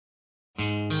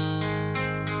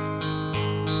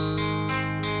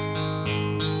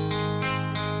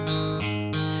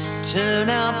Turn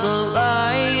out the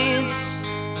lights.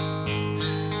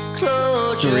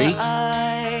 Close your 3,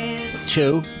 eyes.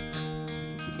 2,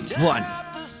 1.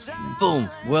 Boom.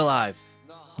 We're live.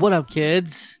 What up,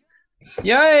 kids?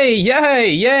 Yay,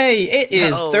 yay, yay. It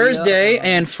is Oh, Thursday yeah.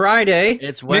 and Friday It's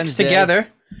mixed Wednesday. together,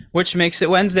 which makes it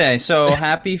Wednesday. So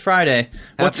happy Friday.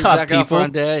 What's Happy up, Zac people?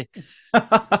 Efron Day.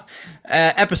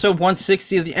 Episode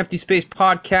 160 of the Empty Space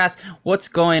Podcast. What's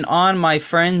going on, my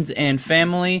friends and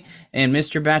family and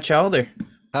Mr. Batchelder?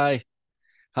 Hi.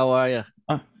 How are you?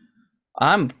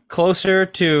 I'm closer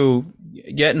to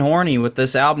getting horny with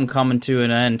this album coming to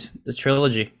an end, the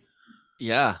trilogy.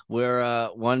 Yeah, we're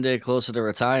one day closer to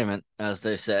retirement, as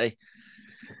they say.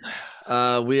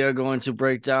 We are going to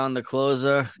break down the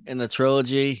closer in the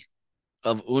trilogy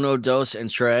of Uno, Dos, and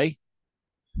Tre.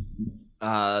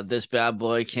 This bad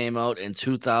boy came out in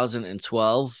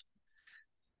 2012,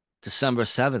 December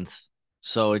 7th.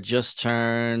 So it just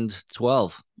turned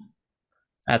 12.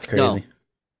 That's crazy.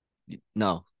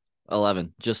 No,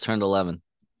 11. Just turned 11.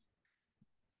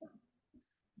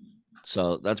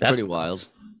 So that's pretty wild.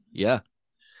 nuts. Yeah.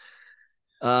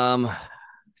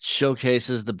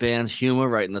 Showcases the band's humor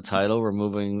right in the title,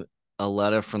 removing a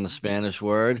letter from the Spanish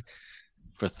word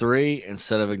for 3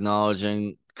 instead of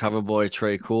acknowledging cover boy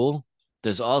Tre Cool.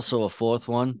 There's also a fourth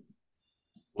one,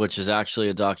 which is actually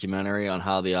a documentary on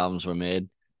how the albums were made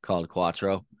called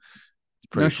Quattro. It's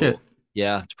pretty No cool. shit.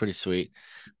 Yeah, it's pretty sweet.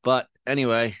 But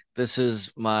anyway, this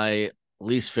is my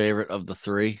least favorite of the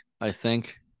 3, I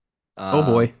think. Oh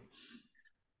boy.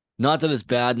 Not that it's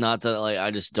bad, not that I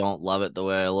just don't love it the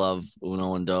way I love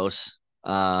Uno and Dos.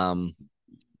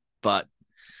 But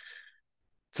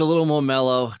it's a little more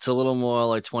mellow. It's a little more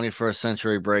like 21st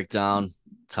century breakdown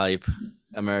type,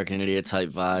 American Idiot type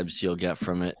vibes you'll get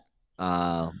from it.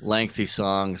 Lengthy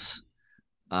songs,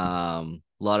 lot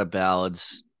of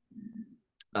ballads.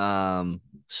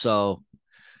 So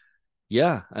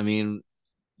yeah, I mean,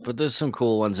 but there's some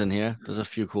cool ones in here. There's a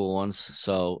few cool ones.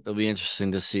 So it'll be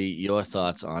interesting to see your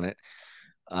thoughts on it.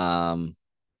 I'm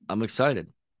excited.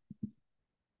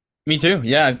 Me too.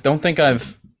 Yeah, I don't think I'm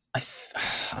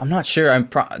not sure.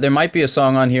 There might be a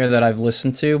song on here that I've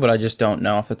listened to, but I just don't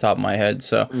know off the top of my head.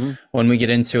 So when we get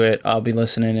into it, I'll be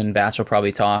listening, and Batch will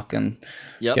probably talk and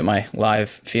get my live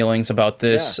feelings about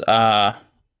this. Yeah,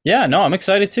 no, I'm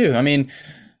excited too. I mean,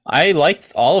 I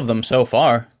liked all of them so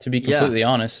far, to be completely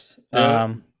honest.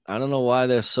 I don't know why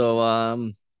they're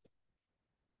so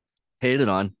hated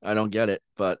on. I don't get it,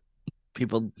 but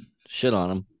people shit on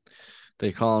them.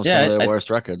 They call them some of their worst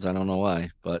records. I don't know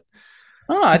why, but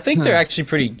I think they're actually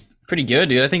pretty good,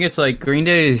 dude. I think it's like Green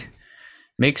Day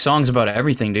makes songs about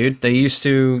everything, dude. They used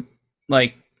to,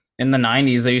 like, in the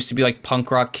 90s, they used to be like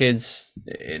punk rock kids,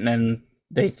 and then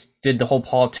they did the whole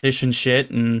politician shit,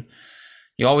 and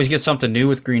you always get something new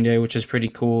with Green Day, which is pretty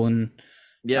cool. And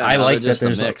yeah, I like that just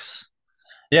there's a mix.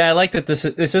 Yeah, I like that this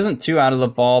isn't too out of the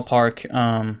ballpark.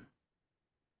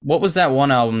 What was that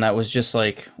one album that was just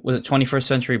like, was it 21st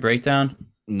Century Breakdown?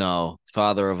 No,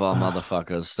 Father of All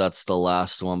Motherfuckers. That's the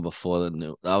last one before the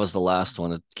new. That was the last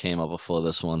one that came out before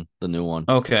this one, the new one.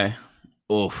 Okay.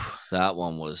 Oof, that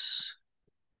one was.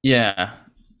 Yeah.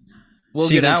 We'll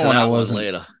See, get that into one that I one wasn't.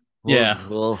 later. Yeah.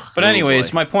 But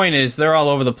anyways, my point is they're all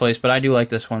over the place, but I do like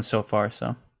this one so far.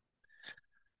 So.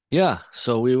 Yeah.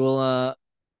 So we will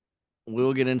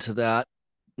get into that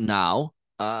now.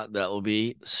 That will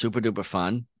be super duper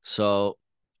fun. So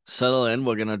settle in.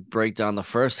 We're gonna break down the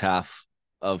first half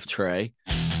of Tre.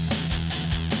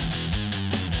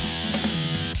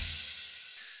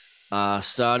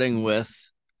 Starting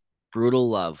with Brutal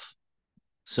Love.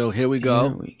 So here we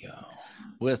go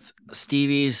with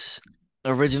Stevie's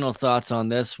original thoughts on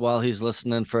this. While he's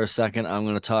listening for a second, I'm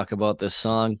going to talk about this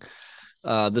song.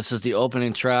 This is the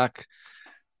opening track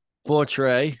for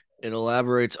Tre. It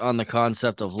elaborates on the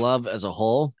concept of love as a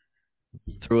whole.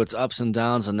 Through its ups and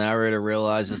downs, the narrator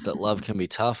realizes that love can be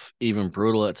tough, even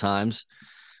brutal at times.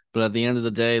 But at the end of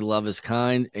the day, love is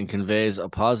kind and conveys a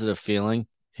positive feeling.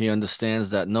 He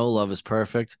understands that no love is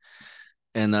perfect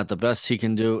and that the best he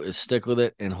can do is stick with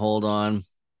it and hold on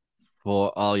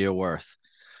for all you're worth.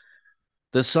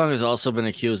 This song has also been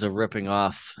accused of ripping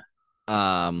off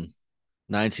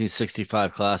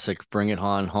 1965 classic Bring It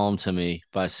On Home to Me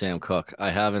by Sam Cooke.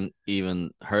 I haven't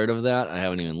even heard of that. I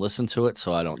haven't even listened to it,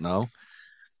 so I don't know.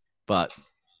 But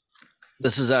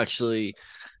this is actually,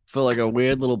 for like a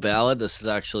weird little ballad, this is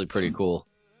actually pretty cool.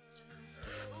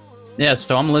 Yeah,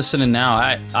 so I'm listening now.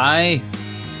 I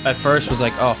at first was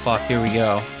like, oh fuck, here we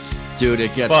go. Dude,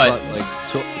 it gets But-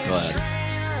 go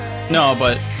ahead. No,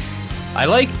 but I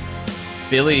like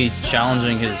Billy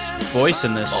challenging his voice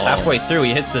in this. Halfway through,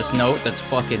 he hits this note that's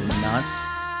fucking nuts.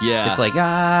 Yeah. It's like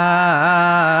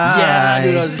yeah,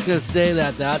 dude. I was just gonna say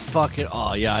that. That fucking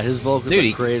his vocals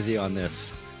are crazy on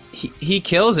this. He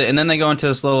kills it, and then they go into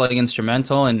this little like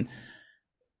instrumental, and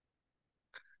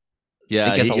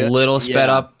it gets a little sped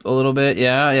up a little bit.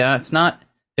 Yeah. It's not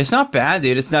bad,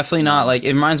 dude. It's definitely not like,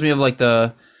 it reminds me of like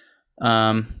the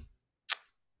I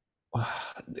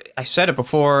said it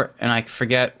before and I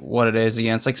forget what it is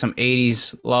again. It's like some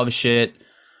 80s love shit.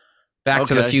 Back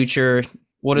to the Future.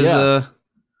 What is the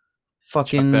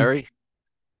fucking Chuck Berry?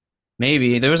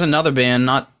 Maybe. There was another band,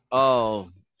 not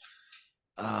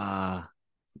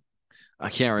I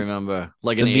can't remember.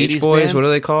 Like the Beach Boys, band? What are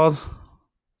they called?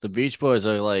 The Beach Boys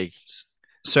are like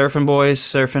Surfing Boys,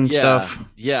 surfing stuff.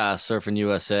 Yeah, Surfing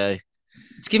USA.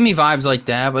 It's giving me vibes like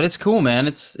that, but it's cool, man.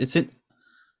 It's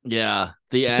yeah,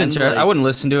 the end. I wouldn't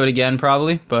listen to it again,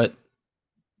 probably, but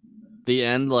the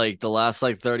end, like the last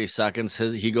like 30 seconds,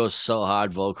 he goes so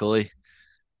hard vocally.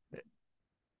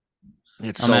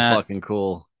 It's fucking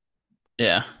cool.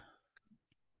 Yeah.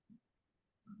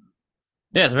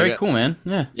 Yeah, it's very cool, man.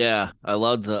 Yeah. Yeah, I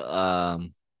loved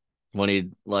the when he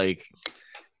like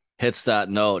hits that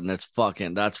note and that's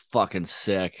fucking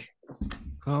sick.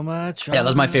 Yeah, that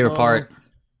was my favorite part.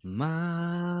 Mind.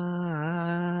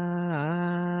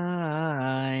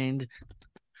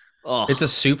 Oh, it's a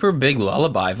super big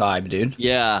lullaby vibe, dude.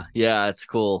 Yeah, it's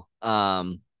cool.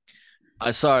 I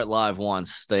saw it live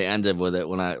once. They ended with it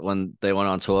when they went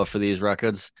on tour for these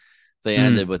records. They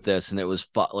ended with this, and it was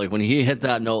like when he hit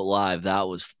that note live, that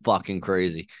was fucking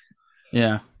crazy.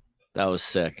 Yeah, that was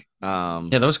sick. Yeah,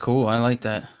 that was cool. I like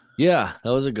that. Yeah,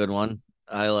 that was a good one.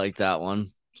 I like that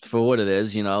one for what it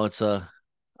is. You know,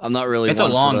 I'm not really. It's a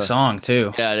long song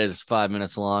too. Yeah, it is 5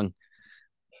 minutes long.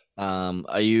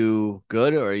 Are you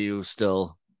good or are you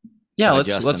still? Yeah,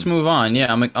 let's move on.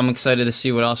 Yeah, I'm excited to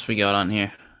see what else we got on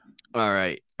here. All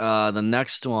right. The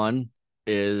next one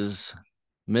is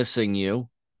Missing You,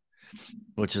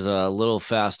 which is a little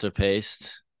faster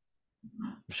paced.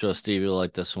 I'm sure Stevie will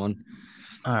like this one.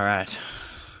 All right.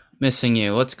 Missing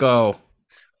You. Let's go.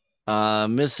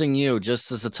 Missing You,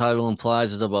 just as the title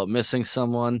implies, is about missing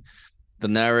someone. The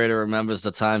narrator remembers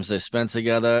the times they spent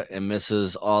together and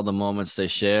misses all the moments they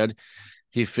shared.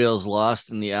 He feels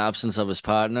lost in the absence of his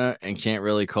partner and can't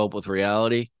really cope with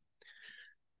reality.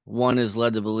 One is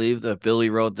led to believe that Billy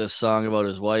wrote this song about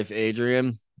his wife,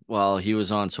 Adrienne, while he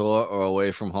was on tour or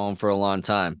away from home for a long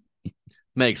time.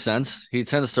 Makes sense. He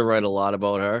tends to write a lot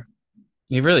about her.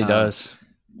 He really does.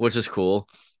 Which is cool.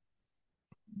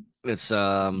 It's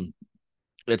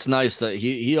nice that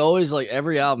he always, like,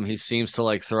 every album he seems to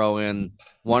like throw in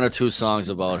one or two songs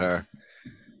about her.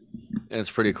 And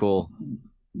it's pretty cool.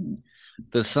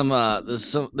 This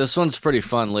one's pretty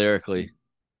fun lyrically.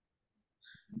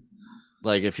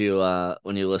 Like if you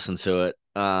when you listen to it.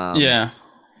 Yeah.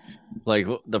 Like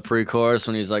the pre-chorus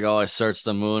when he's like, "Oh, I searched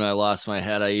the moon, I lost my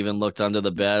head, I even looked under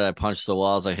the bed, I punched the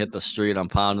walls, I hit the street, I'm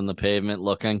pounding the pavement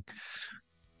looking."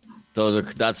 Those are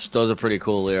pretty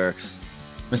cool lyrics.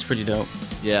 That's pretty dope.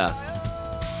 Yeah.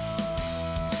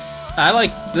 I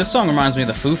like this song. Reminds me of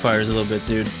the Foo Fighters a little bit,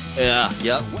 dude. Yeah.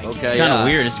 Yep. Okay. It's kind of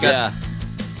weird. It's got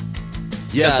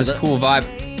this cool vibe.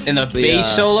 And the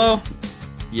bass solo.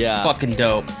 Yeah. Fucking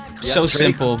dope. Yep, so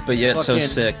simple, but yet so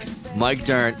sick. Mike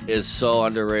Dirnt is so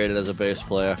underrated as a bass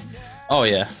player. Oh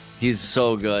yeah. He's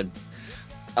so good.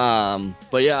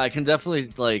 But yeah, I can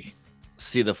definitely like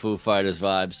see the Foo Fighters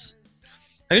vibes.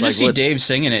 I can just see Dave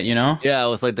singing it, you know? Yeah,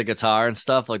 with like the guitar and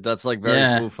stuff. Like that's like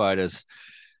very Foo Fighters.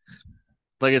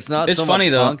 Like it's not so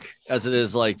funny, much funk as it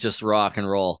is like just rock and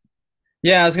roll.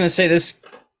 Yeah, I was gonna say this.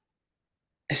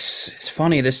 It's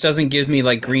funny. This doesn't give me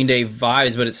like Green Day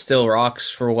vibes, but it still rocks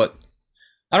for what.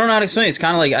 I don't know how to explain it. It's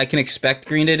kind of like I can expect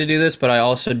Green Day to do this, but I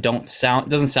also it doesn't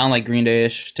sound like Green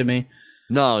Day-ish to me.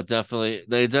 No, definitely.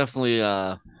 They definitely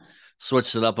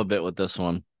switched it up a bit with this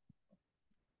one.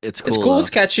 It's cool. It's cool. It's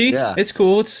catchy. Yeah. It's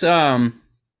cool. It's not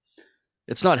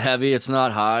heavy. It's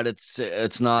not hard.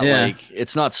 It's not like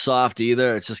it's not soft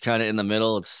either. It's just kind of in the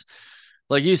middle. It's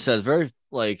like you said, very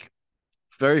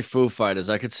Foo Fighters.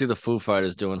 I could see the Foo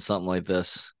Fighters doing something like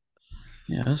this.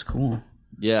 Yeah, that's cool.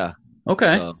 Yeah.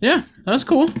 Okay. So. Yeah, that's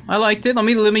cool. I liked it. Let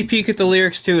me peek at the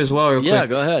lyrics too as well. Real quick.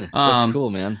 Go ahead. That's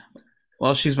cool, man.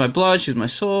 Well, she's my blood. She's my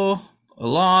soul. A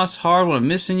loss, hard when I'm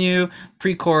missing you.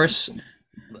 Pre-chorus.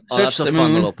 Oh, that's a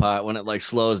fun little part when it like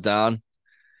slows down.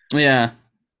 Yeah.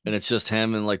 And it's just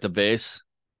him and like the bass.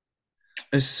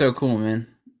 It's so cool, man.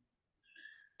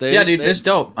 Dude, it's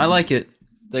dope. I like it.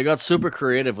 They got super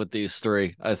creative with these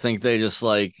three. I think they just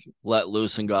like let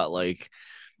loose and got like,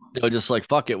 they were just like,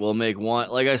 fuck it, we'll make one.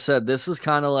 Like I said, this was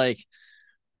kind of like,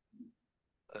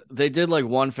 they did like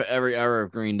one for every era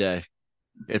of Green Day.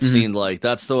 It seemed like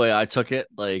that's the way I took it.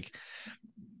 Like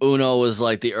Uno was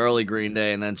like the early Green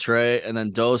Day, and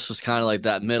then Dose was kind of like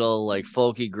that middle, like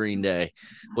folky Green Day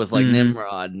with like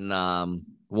Nimrod and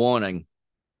Warning.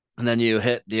 And then you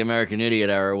hit the American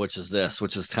Idiot era, which is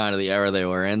kind of the era they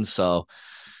were in. So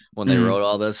when they wrote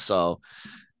all this, so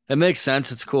it makes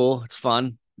sense. It's cool. It's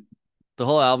fun. The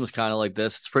whole album's kind of like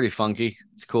this. It's pretty funky.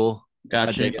 It's cool.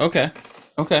 Gotcha. Okay.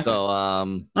 So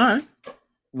all right.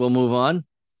 We'll move on.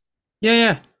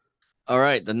 Yeah. All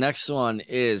right, the next one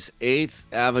is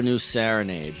 8th Avenue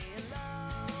Serenade.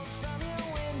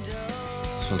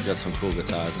 This one's got some cool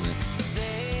guitars in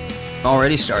it.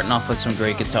 Already starting off with some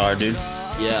great guitar, dude.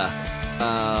 Yeah.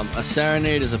 A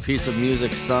serenade is a piece of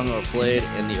music sung or played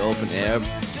in the open air,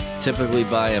 typically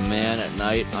by a man at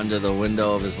night under the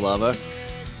window of his lover.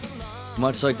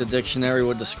 Much like the dictionary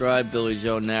would describe, Billy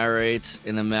Joe narrates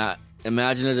an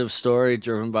imaginative story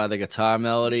driven by the guitar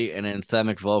melody and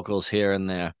anthemic vocals here and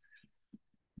there.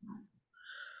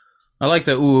 I like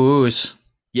the oohs.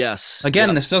 Yes.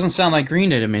 Again, This doesn't sound like Green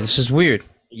Day to me. This is weird.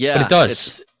 Yeah, but it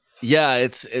does.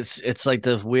 It's like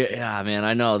the weird. Yeah, man,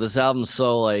 I know this album's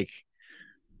so like.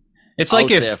 It's like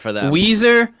if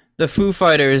Weezer, the Foo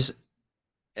Fighters,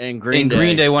 and Green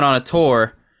Day went on a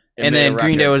tour, and then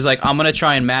Green Day was like, "I'm gonna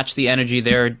try and match the energy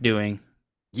they're doing."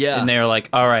 Yeah, and they're like,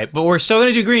 "All right, but we're still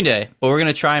gonna do Green Day, but we're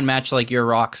gonna try and match like your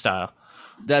rock style."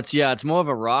 It's more of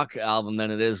a rock album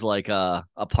than it is like a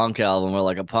punk album or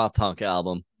like a pop punk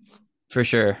album. For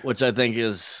sure. Which I think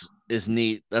is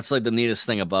neat. That's like the neatest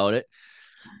thing about it.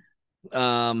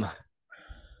 I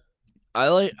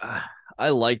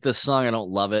like this song. I don't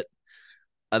love it.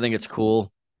 I think it's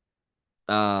cool.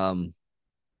 But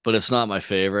it's not my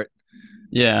favorite.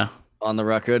 Yeah. On the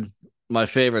record. My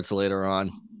favorite's later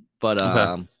on.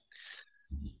 But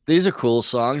these are cool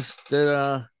songs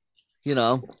that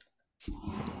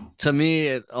to me,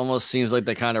 it almost seems like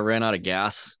they kind of ran out of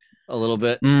gas a little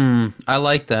bit. I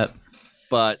like that.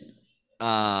 But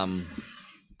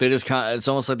they just it's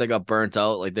almost like they got burnt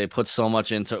out. Like they put so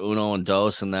much into Uno and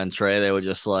Dos, and then Trey, they were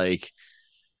just like,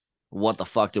 what the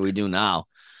fuck do we do now?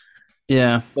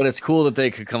 Yeah. But it's cool that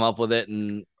they could come up with it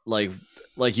and like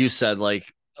you said,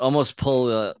 like almost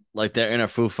pull their inner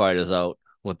Foo Fighters out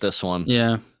with this one.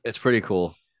 Yeah. It's pretty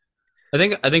cool. I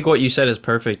think what you said is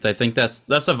perfect. I think that's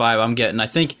the vibe I'm getting. I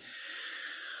think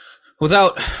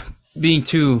without being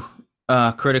too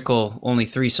critical, only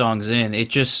 3 songs in,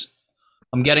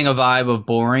 I'm getting a vibe of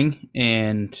boring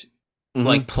and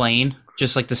like plain,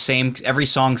 just like the same. Every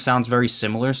song sounds very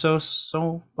similar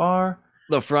so far.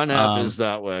 The front half is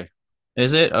that way.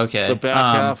 Is it? Okay. The back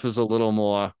half is a little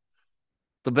more.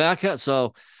 The back half,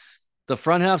 so the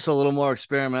front half's a little more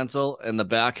experimental, and the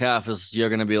back half is you're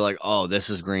gonna be like, oh, this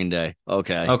is Green Day.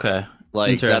 Okay.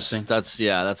 Like interesting.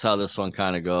 That's how this one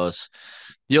kind of goes.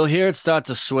 You'll hear it start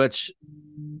to switch,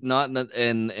 not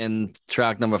in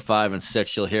track number 5 and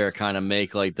 6. You'll hear it kind of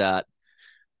make like that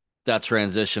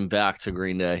transition back to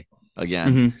Green Day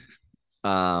again.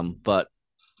 But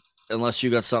unless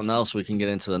you got something else, we can get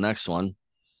into the next one.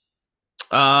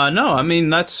 No, I mean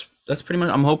that's pretty much.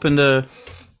 I'm hoping to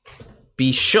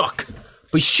be shook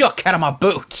out of my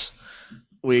boots.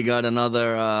 We got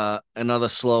another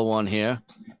slow one here.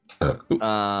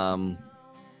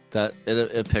 That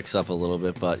it picks up a little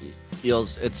bit, but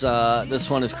this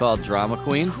one is called Drama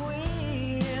Queen.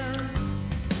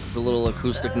 It's a little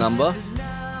acoustic number.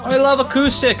 I love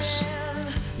acoustics.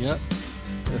 Yep.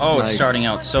 It's starting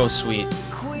out so sweet.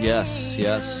 Yes.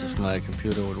 If my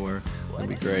computer would work, that'd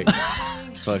be great.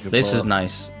 So I could this is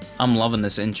nice. I'm loving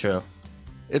this intro.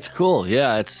 It's cool.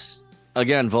 Yeah, it's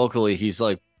again vocally, he's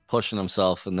like pushing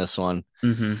himself in this one.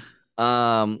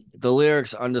 The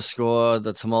lyrics underscore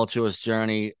the tumultuous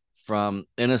journey from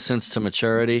innocence to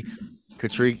maturity,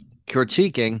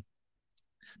 critiquing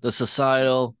the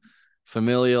societal,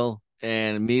 familial,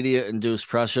 and media-induced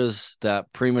pressures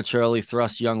that prematurely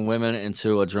thrust young women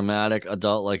into a dramatic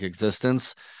adult-like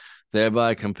existence,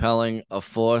 thereby compelling a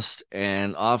forced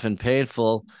and often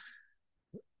painful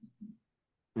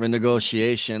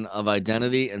renegotiation of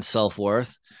identity and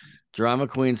self-worth. Drama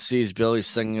Queen sees Billy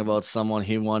singing about someone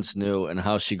he once knew and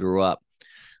how she grew up.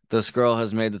 This girl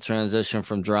has made the transition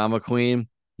from drama queen,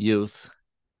 youth,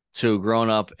 to grown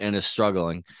up and is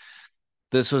struggling.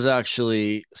 This was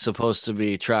actually supposed to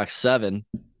be track 7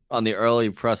 on the early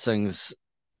pressings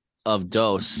of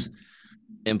Dose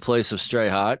in place of Stray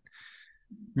Heart,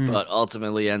 but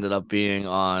ultimately ended up being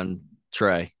on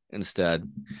Trey instead,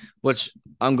 which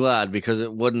I'm glad because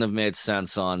it wouldn't have made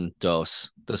sense on Dose.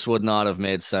 This would not have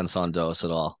made sense on Dose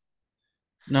at all.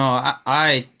 No,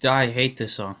 I hate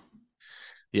this song.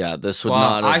 Yeah, this would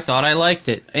not have... I thought I liked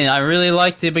it, and I really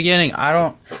liked the beginning.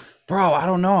 Bro, I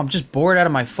don't know. I'm just bored out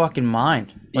of my fucking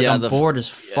mind. Like, Yeah, I'm bored as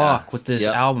fuck with this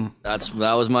album. That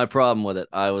was my problem with it.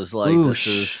 I was like,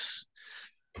 this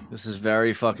is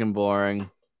very fucking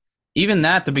boring. Even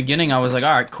that, the beginning, I was like,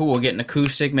 all right, cool, we'll get an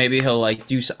acoustic. Maybe he'll like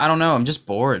do. I don't know. I'm just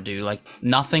bored, dude. Like,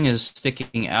 nothing is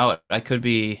sticking out. I could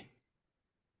be.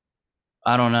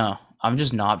 I don't know. I'm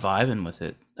just not vibing with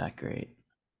it that great.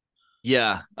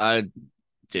 Yeah, I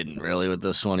didn't really with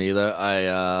this one either.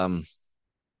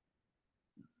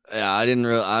 I didn't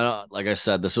really. I don't, like I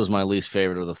said, this was my least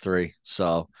favorite of the three.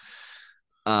 So,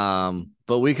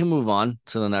 but we can move on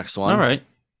to the next one.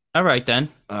 All right then.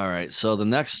 All right. So the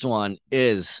next one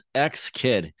is X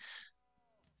Kid.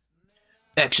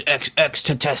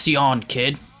 Tentacion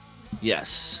Kid.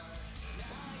 Yes.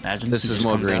 Imagine this is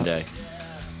more Green Day.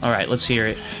 All right, let's hear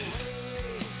it.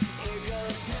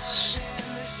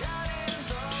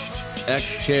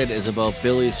 X Kid is about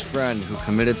Billy's friend who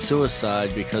committed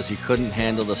suicide because he couldn't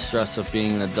handle the stress of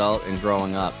being an adult and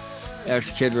growing up.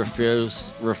 X Kid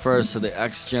refers to the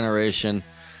X generation,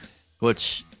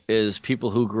 which is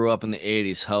people who grew up in the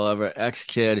 80s. However, X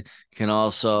Kid can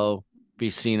also be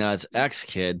seen as X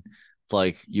Kid,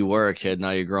 like you were a kid, now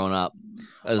you're grown up,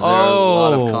 as there's a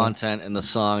lot of content in the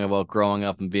song about growing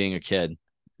up and being a kid.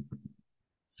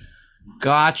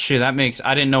 Gotcha. I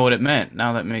didn't know what it meant.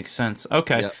 Now that makes sense.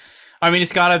 Okay. Yep. I mean,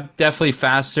 it's got a definitely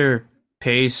faster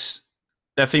pace,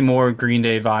 definitely more Green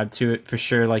Day vibe to it, for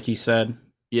sure, like you said.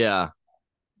 Yeah.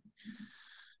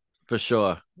 For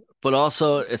sure. But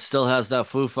also, it still has that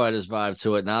Foo Fighters vibe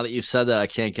to it. Now that you've said that, I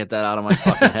can't get that out of my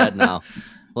fucking head now.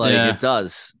 Like, It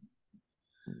does.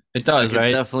 It does, right?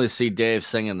 I can definitely see Dave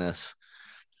singing this.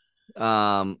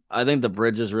 I think the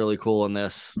bridge is really cool in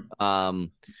this.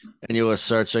 And you were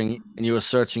searching your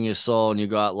soul and you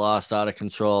got lost out of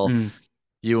control.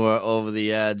 You were over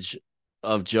the edge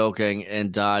of joking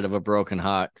and died of a broken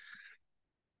heart.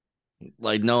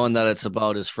 Like, knowing that it's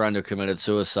about his friend who committed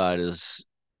suicide is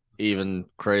even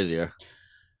crazier.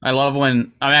 I love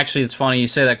when it's funny you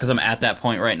say that because I'm at that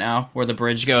point right now where the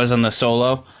bridge goes on the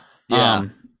solo. Yeah.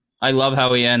 I love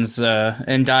how he ends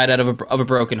and died out of a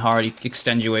broken heart. He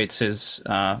extenuates his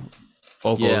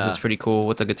vocals. Yeah. It's pretty cool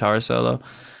with the guitar solo.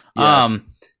 Yes.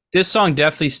 This song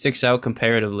definitely sticks out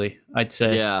comparatively, I'd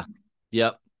say. Yeah.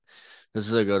 Yep. This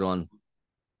is a good one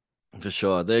for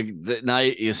sure. They now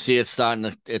you see it's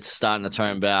starting to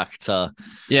turn back to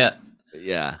yeah.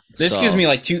 This gives me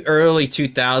like early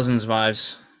 2000s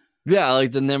vibes. Yeah,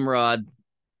 like the Nimrod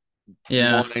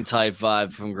morning type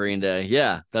vibe from Green Day.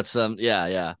 Yeah, that's So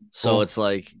cool. It's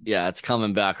like, it's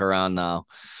coming back around now.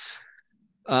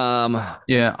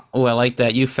 Yeah. Oh, I like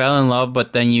that. You fell in love,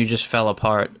 but then you just fell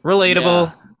apart.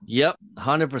 Relatable. Yeah. Yep.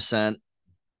 100%.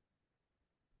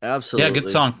 Absolutely. Yeah, good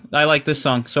song. I like this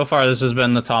song. So far, this has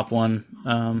been the top one.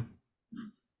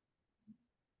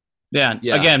 Yeah.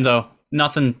 Again, though,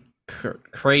 nothing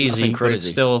crazy, but it's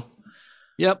still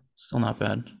not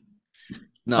bad.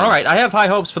 No. All right, I have high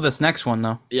hopes for this next one,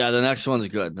 though. Yeah, the next one's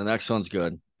good.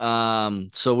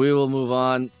 So we will move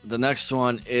on. The next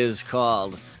one is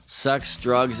called Sex,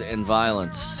 Drugs, and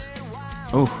Violence.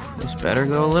 Oh, this better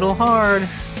go a little hard.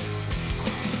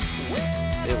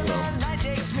 It will.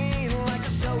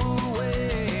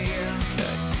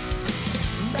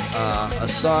 A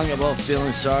song about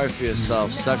feeling sorry for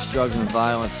yourself. Sex, drugs, and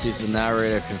violence sees the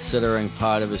narrator considering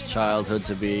part of his childhood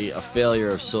to be a failure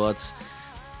of sorts,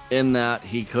 in that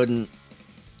he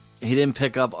didn't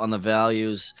pick up on the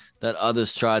values that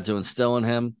others tried to instill in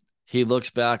him. He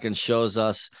looks back and shows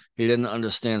us he didn't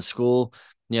understand school,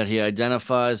 yet he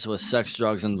identifies with sex,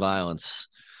 drugs, and violence.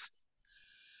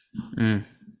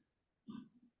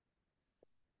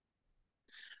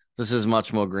 This is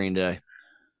much more Green Day.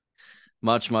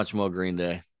 Much, much more Green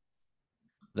Day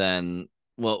than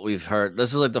what we've heard.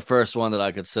 This is like the first one that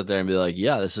I could sit there and be like,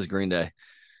 yeah, this is Green Day.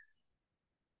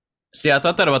 See, I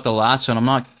thought that about the last one.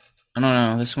 I don't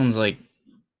know. This one's like,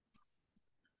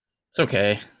 it's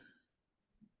okay.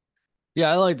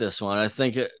 Yeah, I like this one. I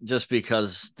think just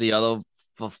because the other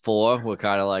four were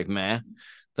kind of like meh,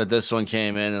 that this one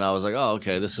came in and I was like, oh,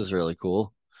 okay, this is really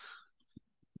cool.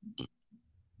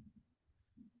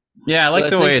 Yeah, I like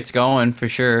the way it's going for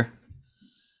sure.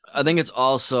 I think it's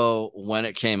also when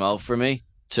it came out for me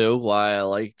too, why I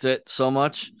liked it so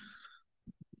much.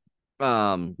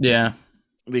 Yeah.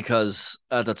 Because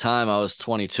at the time I was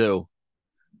 22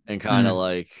 and kind of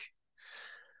like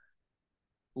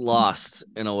lost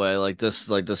in a way, like this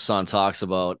song talks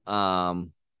about. I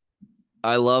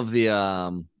love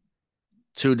the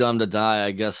Too Dumb to Die,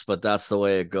 I guess, but that's the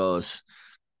way it goes.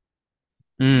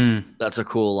 That's a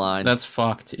cool line. That's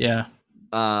fucked. Yeah.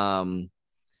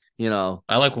 You know,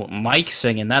 I like what Mike's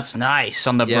singing. That's nice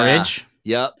on the bridge.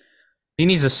 Yep. He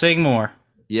needs to sing more.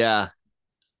 Yeah.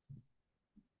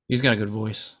 He's got a good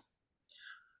voice.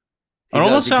 It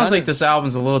almost sounds like this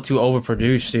album's a little too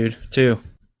overproduced, dude, too.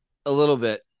 A little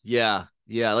bit. Yeah.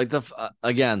 Yeah. Like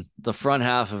again, the front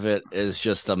half of it is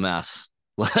just a mess.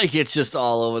 Like it's just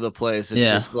all over the place. It's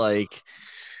just like,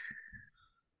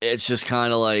 it's just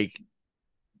kind of like.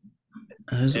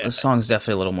 The song's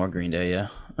definitely a little more Green Day, yeah.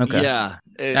 Okay. Yeah.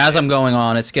 As I'm going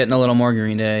on, it's getting a little more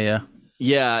Green Day, yeah.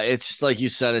 Yeah, it's like you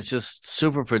said, it's just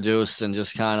super produced and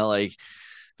just kind of like,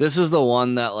 this is the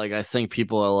one that like I think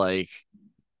people are like,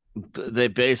 they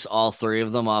base all three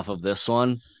of them off of this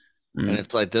one. And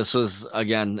it's like, this was,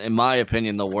 again, in my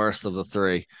opinion, the worst of the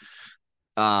three.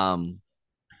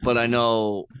 But I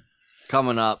know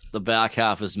coming up, the back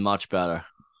half is much better.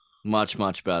 Much,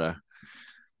 much better.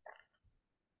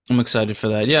 I'm excited for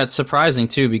that. Yeah, it's surprising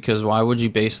too, because why would you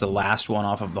base the last one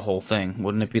off of the whole thing?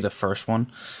 Wouldn't it be the first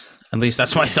one? At least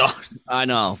that's what I thought. I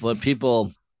know, but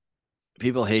people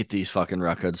hate these fucking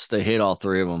records. They hate all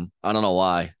three of them. I don't know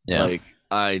why. Yeah. Like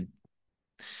I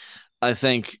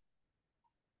think,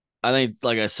 like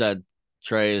I said,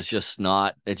 Trey is just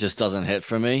not. It just doesn't hit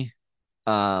for me.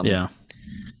 Yeah.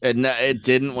 It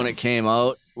didn't when it came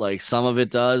out. Like some of it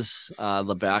does.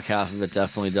 The back half of it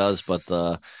definitely does, but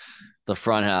the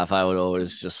front half, I would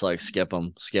always just like skip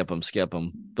them.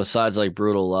 Besides like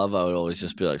Brutal Love, I would always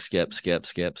just be like skip.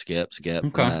 Okay.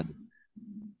 And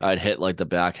I'd hit like the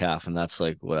back half, and that's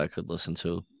like what I could listen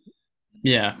to.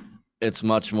 Yeah. It's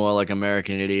much more like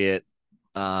American Idiot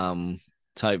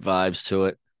type vibes to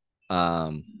it.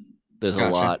 There's a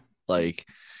lot like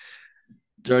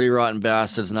Dirty Rotten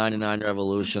Bastards, 99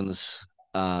 Revolutions.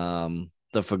 The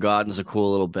Forgotten's a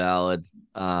cool little ballad.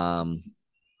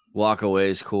 Walk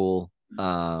Away's cool.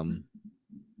 Yeah,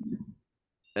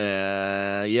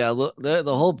 look, the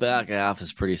whole back half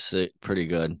is pretty sick, pretty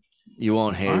good. You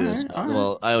won't hate it.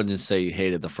 Well, I wouldn't say you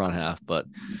hated the front half, but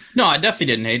no, I definitely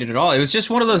didn't hate it at all. It was just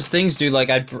one of those things, dude. Like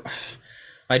I'd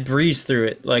breeze through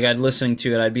it. Like I'd listening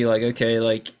to it, I'd be like, okay,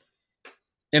 like,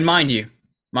 and mind you,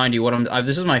 what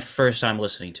this is my first time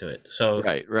listening to it, so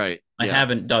right. I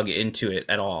haven't dug into it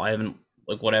at all. I haven't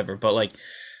like whatever, but like,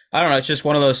 I don't know. It's just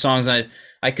one of those songs I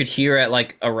could hear at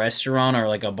like a restaurant or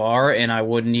like a bar, and I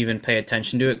wouldn't even pay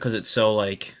attention to it because it's so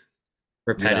like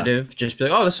repetitive. Yeah. Just be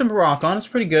like, oh, there's some rock on. It's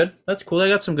pretty good. That's cool. I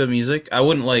got some good music. I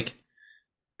wouldn't like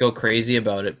go crazy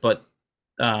about it, but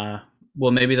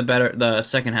well, maybe the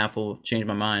second half will change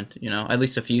my mind. You know, at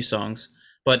least a few songs,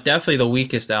 but definitely the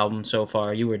weakest album so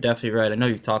far. You were definitely right. I know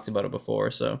you've talked about it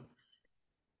before, so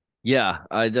yeah,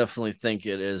 I definitely think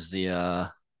it is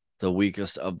the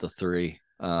weakest of the three.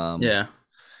 Yeah.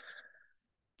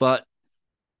 But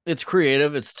it's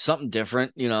creative. It's something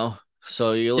different, you know.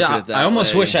 So you look at it that I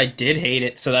almost way. wish I did hate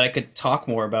it so that I could talk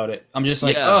more about it. I'm just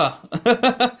like,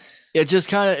 It's just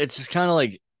kind of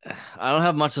like, I don't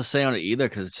have much to say on it either,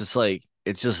 because it's just like,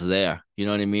 it's just there. You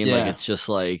know what I mean? Yeah. Like it's just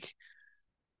like,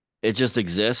 it just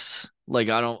exists. Like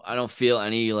I don't feel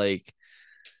any like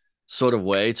sort of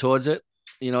way towards it.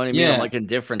 You know what I mean? Yeah. I'm like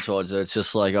indifferent towards it. It's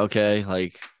just like, okay,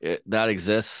 like that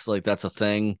exists. Like that's a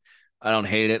thing. I don't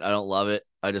hate it. I don't love it.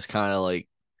 I just kind of like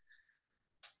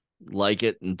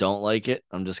it and don't like it.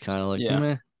 I'm just kind of like,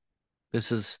 meh.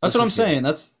 That's what I'm saying.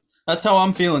 That's how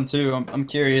I'm feeling too. I'm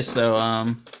curious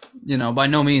though. You know, by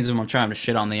no means am I trying to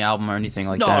shit on the album or anything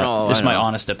like that. No, just my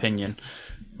honest opinion.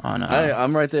 On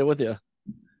I'm right there with you.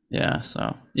 Yeah.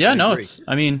 So yeah, no, agree.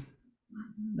 I mean,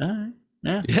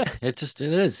 yeah. It just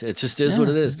is. It just is what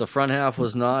it is. The front half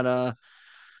was not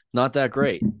that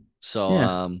great.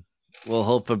 So we'll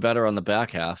hope for better on the back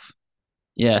half.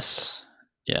 Yes.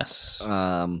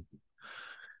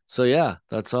 So yeah,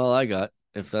 that's all I got.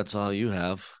 If that's all you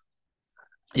have.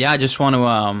 Yeah, I just want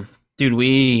to dude,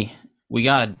 we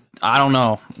gotta, I don't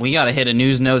know, we gotta hit a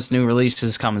news notes, new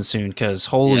releases coming soon, because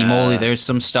holy moly, there's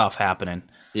some stuff happening.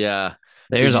 Yeah.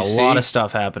 There's a lot of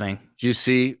stuff happening. Did you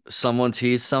see someone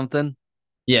tease something?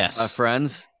 Yes. Our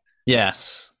friends?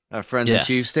 Yes. Our friends in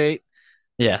Chief State?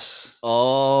 Yes.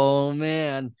 Oh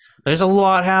man. There's a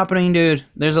lot happening, dude.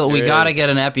 We gotta get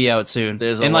an epi out soon.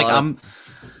 There's a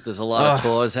lot of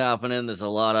tours happening. There's a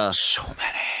lot of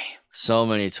so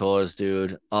many tours,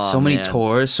 dude. Oh, so many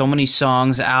tours, so many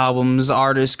songs, albums,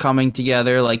 artists coming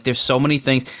together. Like there's so many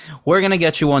things. We're gonna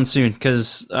get you one soon,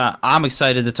 because I'm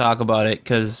excited to talk about it,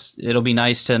 because it'll be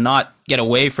nice to not get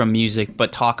away from music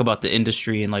but talk about the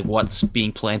industry and like what's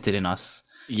being planted in us.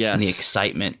 Yes. And the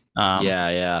excitement.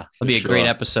 Yeah. It'll be a great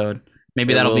episode.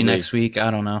 Maybe that'll be next week.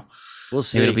 I don't know. We'll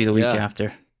see. Maybe it'll be the week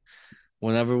after.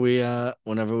 Whenever we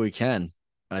can,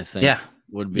 I think. Yeah.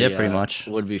 Would be pretty much.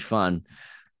 Would be fun.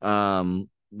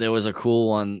 there was a cool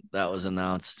one that was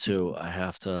announced too. I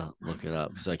have to look it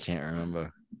up because I can't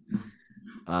remember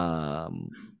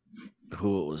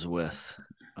who it was with.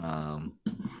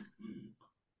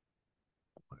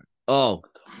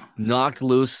 Knocked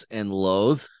Loose and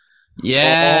Loathe.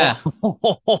 Yeah.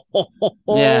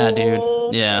 Yeah,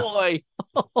 dude. Yeah. Boy.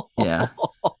 Yeah.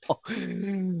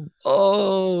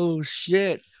 Oh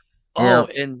shit. Yep.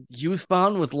 And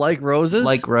Youthbound with Like Roses.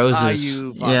 Like Roses. Are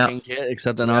you fucking kid?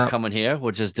 Except they're not coming here,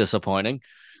 which is disappointing.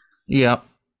 Yep.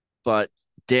 But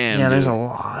damn, yeah, dude, there's a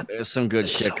lot. There's some good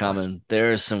shit coming.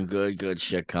 There is some good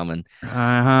shit coming.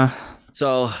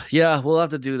 So yeah, we'll have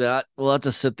to do that. We'll have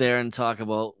to sit there and talk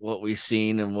about what we've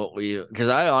seen and because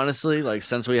I honestly, like,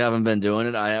 since we haven't been doing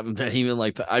it, I haven't been even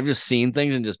like, I've just seen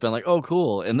things and just been like, oh,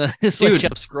 cool. And then it's like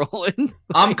kept scrolling.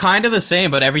 I'm kind of the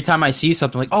same, but every time I see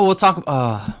something like, oh, we'll talk.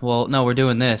 Well, no, we're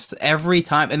doing this every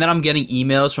time. And then I'm getting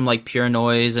emails from like Pure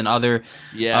Noise and other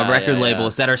record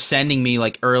labels that are sending me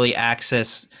like early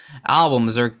access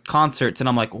albums or concerts. And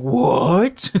I'm like,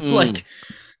 what? Like,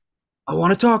 I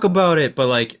want to talk about it, but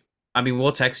like, I mean,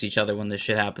 we'll text each other when this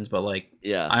shit happens, but like,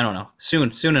 I don't know.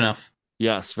 Soon enough.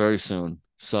 Yes, very soon.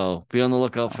 So be on the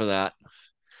lookout for that.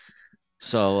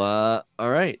 So, all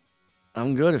right.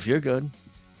 I'm good if you're good.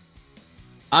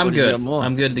 I'm good.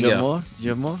 I'm good to go. You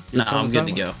have more? No, I'm good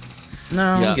to go. No,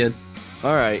 I'm good.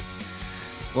 All right.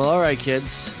 Well, all right,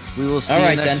 kids. We will see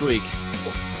you next week.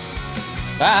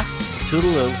 Bye.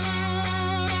 Toodaloo.